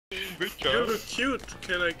Good job. You're cute.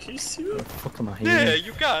 Can I kiss you? Fuck am I Yeah, here?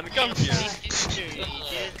 you can. Come here.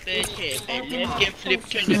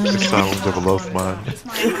 The sound of love, man.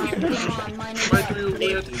 Why do you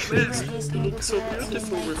wear this mask? You look so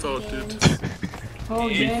beautiful without it. Oh,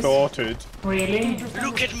 We yes. thought it. Really?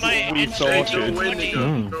 Look at my We Hey, thought go it. away,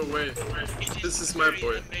 nigga. Go away. This is my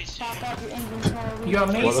boy. You're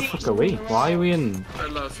What the amazing. fuck are we? Why are we in? I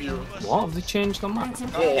love you. What? Have they changed the map?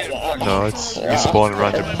 No, it's you spawn in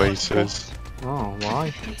random places. Oh,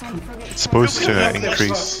 why? It's supposed to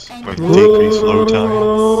increase, like decrease load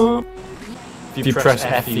time. If you press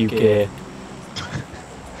F, you gay.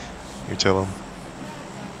 You tell them.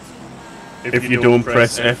 If you don't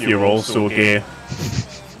press F, you're also gay.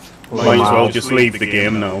 Might as well just leave the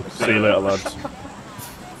game now. See you later, lads.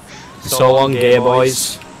 So long, gay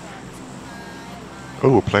boys.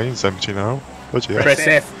 Oh, plane's empty now. But yeah. Press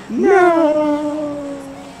F. No.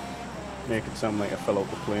 Make it sound like I fell out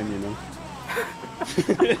the plane, you know.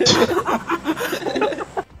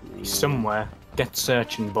 Somewhere. Get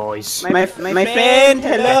searching, boys. My friend,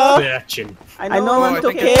 hello. Searching. I don't want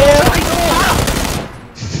to kill.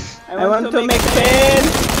 I want to make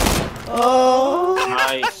friends. Oh.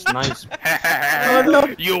 Nice, nice. Oh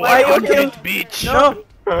no. You Why are you kill? ugly, bitch. No.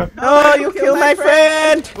 No, you kill my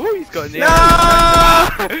friend. Oh, he's got an No.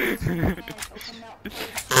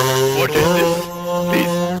 What is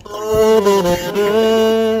this?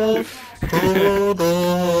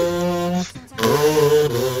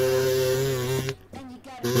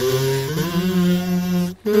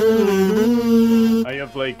 I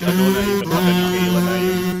have like, I don't even have any healing, I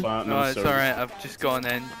am platinum, No, it's so- alright. I've just got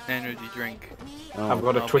an energy drink. Oh. I've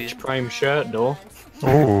got a I'll Twitch be- Prime shirt though.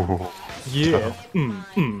 Oh. Yeah.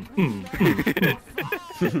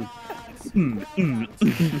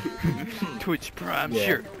 Twitch Prime Yeah.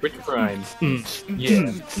 shirt. Twitch Prime.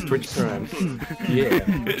 Yeah. Twitch Prime. Yeah.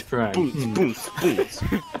 Twitch Prime. Boons, boons.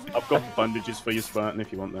 I've got bandages for you, Spartan,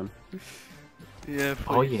 if you want them. Yeah.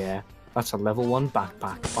 Oh Please. yeah. That's a level 1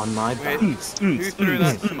 backpack on my Wait, back. who threw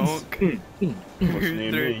that smoke? What's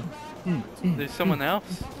near me? There's someone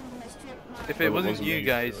else. If Well, it it wasn't wasn't you me.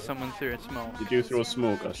 guys, someone threw a smoke. Did you throw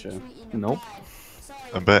smoke, Asher? Nope.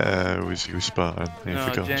 I bet it was you, Spartan. I No,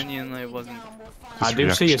 forgot. genuinely it wasn't. I do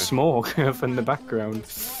see a smoke from the background.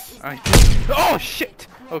 I did. Oh shit!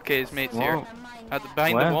 Okay, his mate's here. Whoa. At the,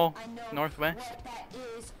 behind Where? the wall, northwest.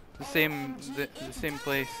 The same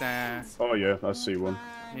place. Oh yeah, I see one.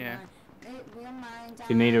 Yeah,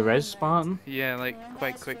 You need a res, Spartan? yeah, like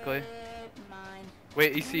quite quickly.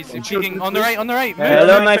 Wait, he's peeking on the right, move.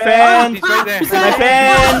 Hello, my friend. He's right there. My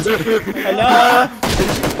friend. Hello.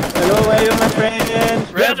 Hello, where are you, my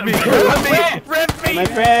friend? Rev me! Rev me! My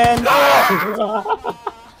friend.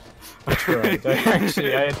 I tried.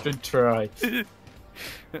 I did try.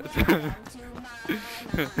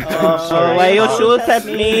 Oh, why you shoot at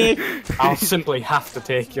me? I'll simply have to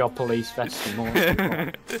take your police vest and more.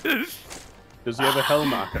 Does he have a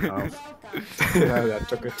helmet I can have? No, that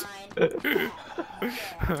took it.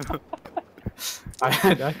 I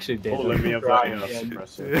actually did. Oh, let me have Right, that, yeah.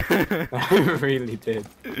 suppressor. I really did.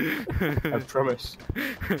 I promise.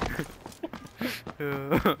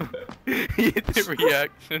 The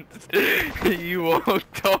reactions. You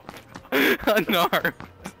walked up unarmed.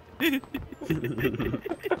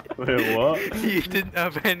 Wait, what? He didn't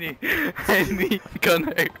have any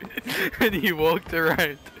gun out, and he walked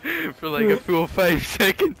around for like a full 5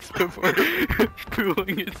 seconds before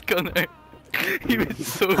pulling his gun out. He was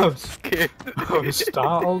so scared. I was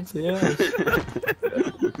startled, yeah.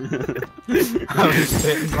 I was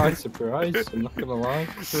taken by surprise, I'm not gonna lie.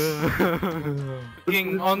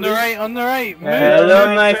 On the right, move.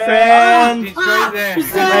 Hello, my friend. He's right there.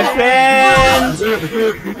 My friend.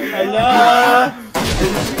 Hello.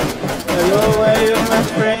 Hello, where are you, my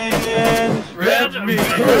friend? Rev me!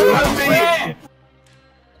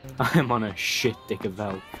 I'm on a shit dick of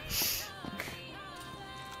hell.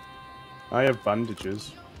 I have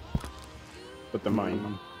bandages. But they're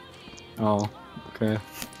mine. Oh, okay.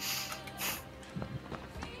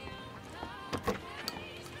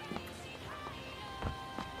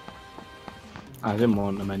 I didn't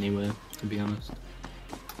want them anyway, to be honest.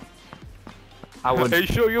 I would, Hey,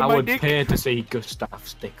 show you I my would dick. pay to see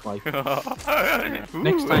Gustav's dick like.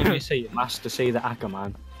 Next time you see him, ask to see the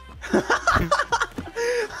Ackerman.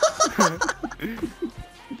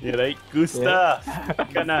 You're right, Gustav.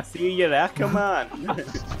 Can I see your Ackerman?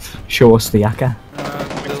 Show us the Acker.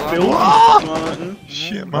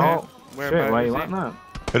 Shit, man. Oh, shit, why you like that?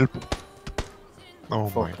 Help. Oh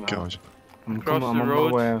Fuck, my man. god. I'm Across coming, I'm the on my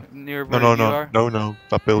road, way. nearby No, no, you no, are. no, no.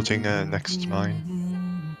 That building next to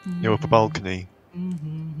mine. You know, up a balcony.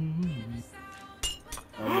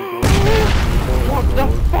 What the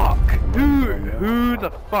fuck? Who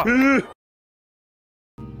the fuck?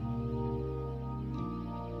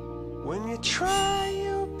 When you try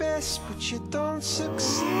your best but you don't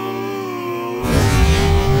succeed. When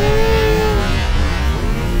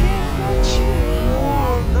you get what you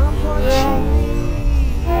want, not what you need.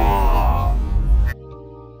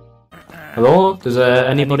 Hello? Does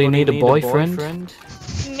anybody need a boyfriend?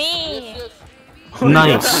 Me.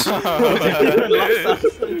 Nice.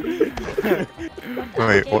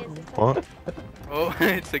 Wait, what? Oh,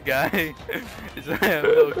 it's a guy. It's a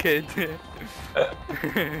little kid.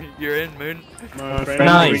 You're in, Moon. My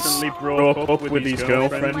friend recently broke up with his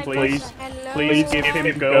girlfriend. Please give him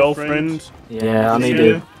a girlfriend. Yeah, I need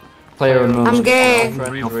to player unknown's. I'm gay.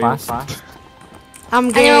 Real fast.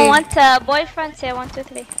 I'm gay. Anyone want a boyfriend? Say 1, 2,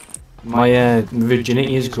 3. My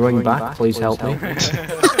virginity is growing back. Please help me.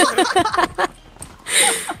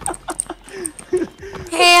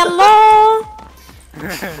 Hello.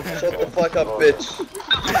 Shut the fuck up, bitch.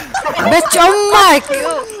 Bitch, oh my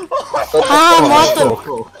god.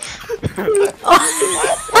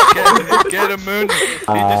 Get him, Moon. He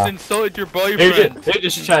just insulted your boyfriend. They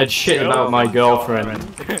just tried shit about my girlfriend.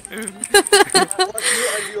 Fuck you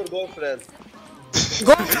and your girlfriend.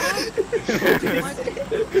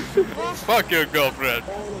 Fuck your girlfriend.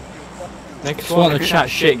 Next one to chat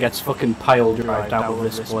shit gets fucking pile drived out of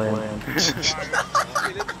this plane.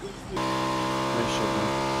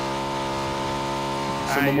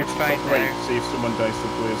 Someone wants to fine top right, see if someone dies to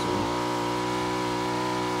play some.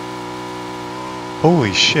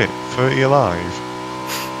 Holy shit, 30 alive.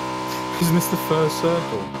 Isn't this the first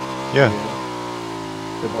circle? Yeah.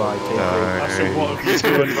 Goodbye, That's a what have you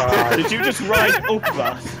done? Did you just ride up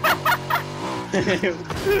that?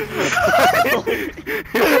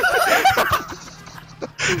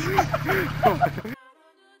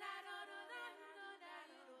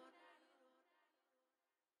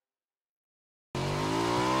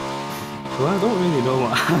 Well, I don't really know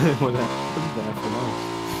what happened there for now.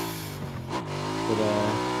 But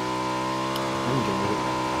I'm enjoying it.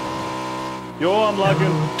 Yo, I'm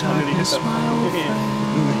lagging.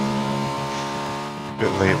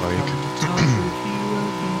 Bit late, like.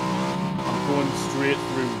 I'm going straight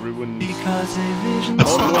through ruins. Because a vision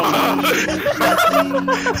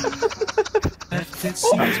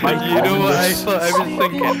You know what I thought I was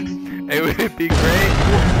thinking? It would be great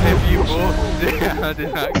if you both had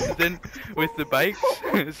an accident with the bikes,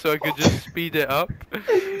 so I could just speed it up.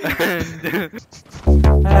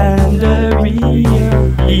 And a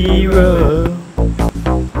real hero.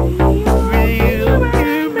 Real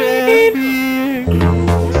human being.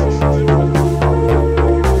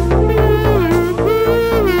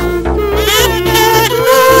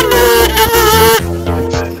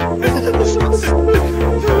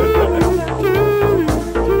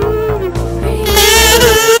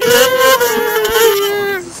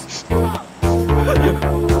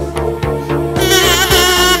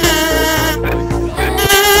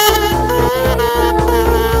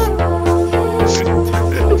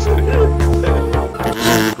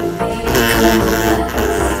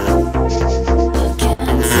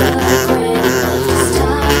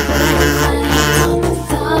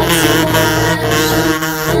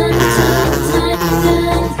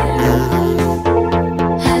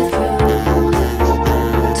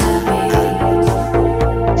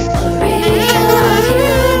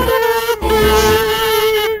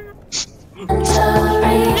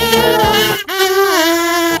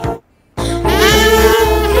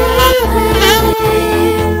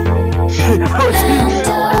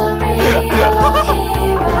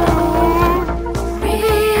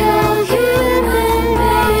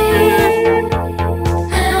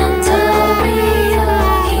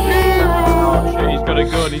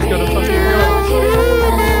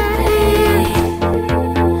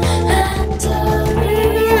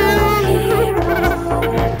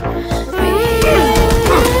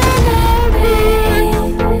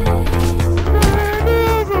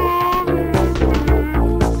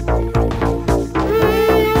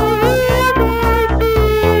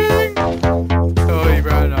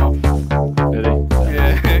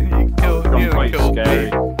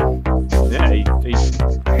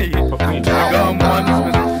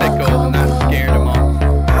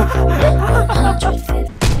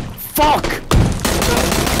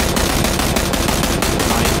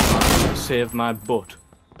 Save my butt.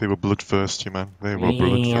 They were bloodthirsty, man. They were Real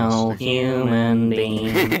bloodthirsty. human being.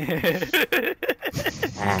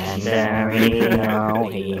 And a real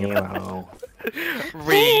hero.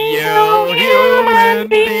 Real human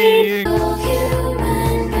being.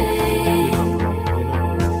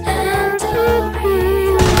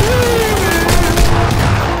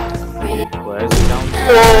 Where's he down?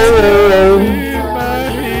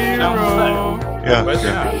 Yeah, Where's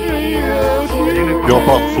yeah. You're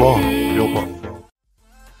bottom floor. You're bottom